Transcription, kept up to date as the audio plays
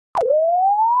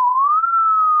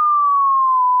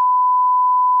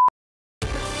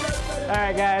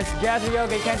right, guys. Jazz or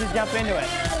yoga, you can't just jump into it.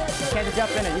 You can't just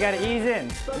jump in it. You gotta ease in.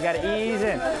 You gotta ease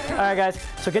in. All right, guys.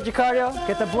 So get your cardio,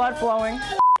 get the blood flowing.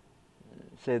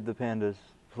 Save the pandas,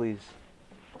 please.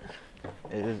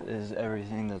 It is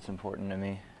everything that's important to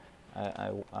me.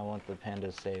 I want the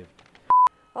pandas saved.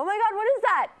 Oh my God, what is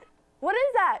that? What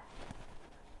is that?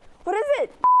 What is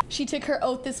it? She took her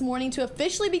oath this morning to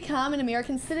officially become an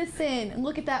American citizen. And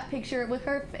look at that picture with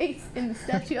her face in the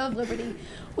Statue of Liberty.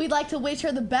 We'd like to wish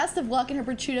her the best of luck in her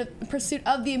pursuit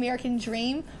of the American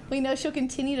dream. We know she'll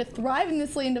continue to thrive in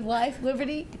this land of life,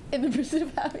 liberty, and the pursuit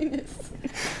of happiness.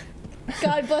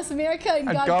 God bless America and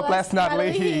God bless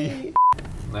Natalie He.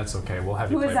 That's okay. We'll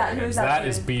have you Who play is that? that Who again. is that? That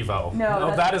is Bevo.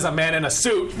 No, that is a man in a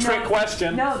suit. Trick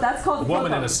question. No, that's called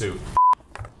woman Coco. in a suit.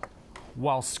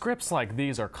 While scripts like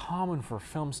these are common for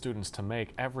film students to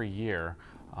make every year,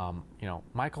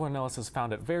 Michael Ornelas has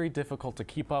found it very difficult to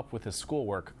keep up with his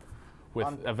schoolwork with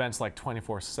events like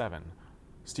 24/7.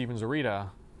 Steven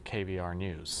Zarita, KVR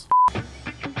News.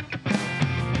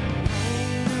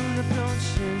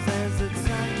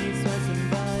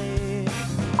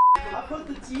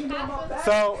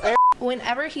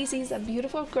 Whenever he sees a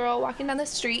beautiful girl walking down the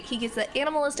street, he gets the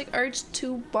animalistic urge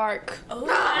to bark.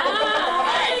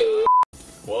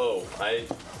 Whoa,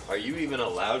 are you even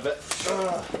allowed back?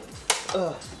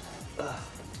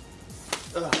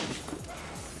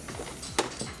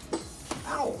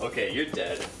 Ow. Okay, you're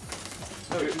dead.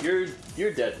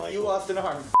 You're dead, Michael. You lost an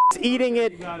arm. Eating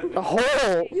it whole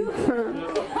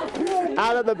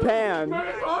out of the pan.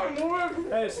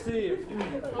 Hey, Steve.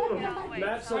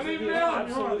 Matt says that he is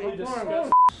absolutely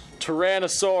disgusting.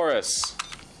 Tyrannosaurus.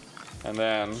 And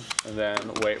then,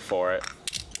 wait for it.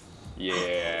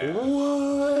 Yeah.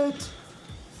 What?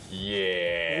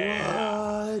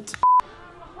 Yeah. What?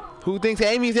 Who thinks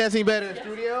Amy's dancing better in the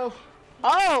studio?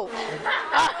 Oh!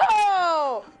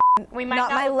 Oh! We might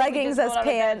not my leggings as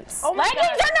pants. Oh,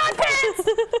 leggings are not pants!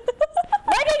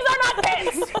 Leggings are not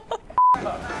pants!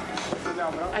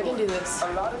 I can do this.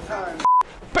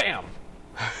 Bam!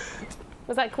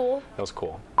 Was that cool? That was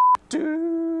cool.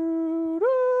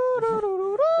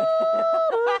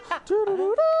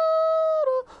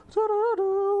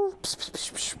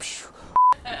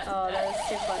 Oh, that was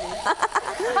too funny.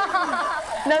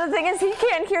 No, the thing is, he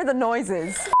can't hear the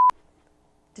noises.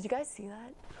 Did you guys see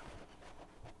that?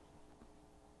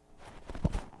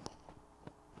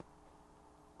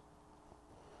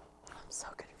 I'm so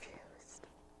confused.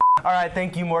 All right,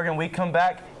 thank you, Morgan. We come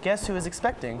back. Guess who is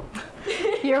expecting?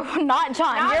 You're not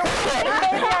John. You're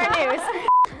KVR News.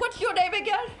 What's your name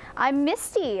again? I'm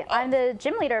Misty. I'm the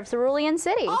gym leader of Cerulean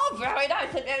City. Oh, very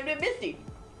nice. And Misty,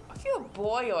 are you a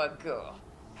boy or a girl?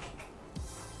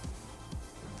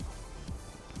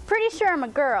 Pretty sure I'm a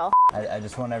girl. I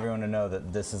just want everyone to know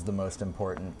that this is the most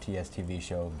important TSTV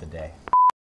show of the day.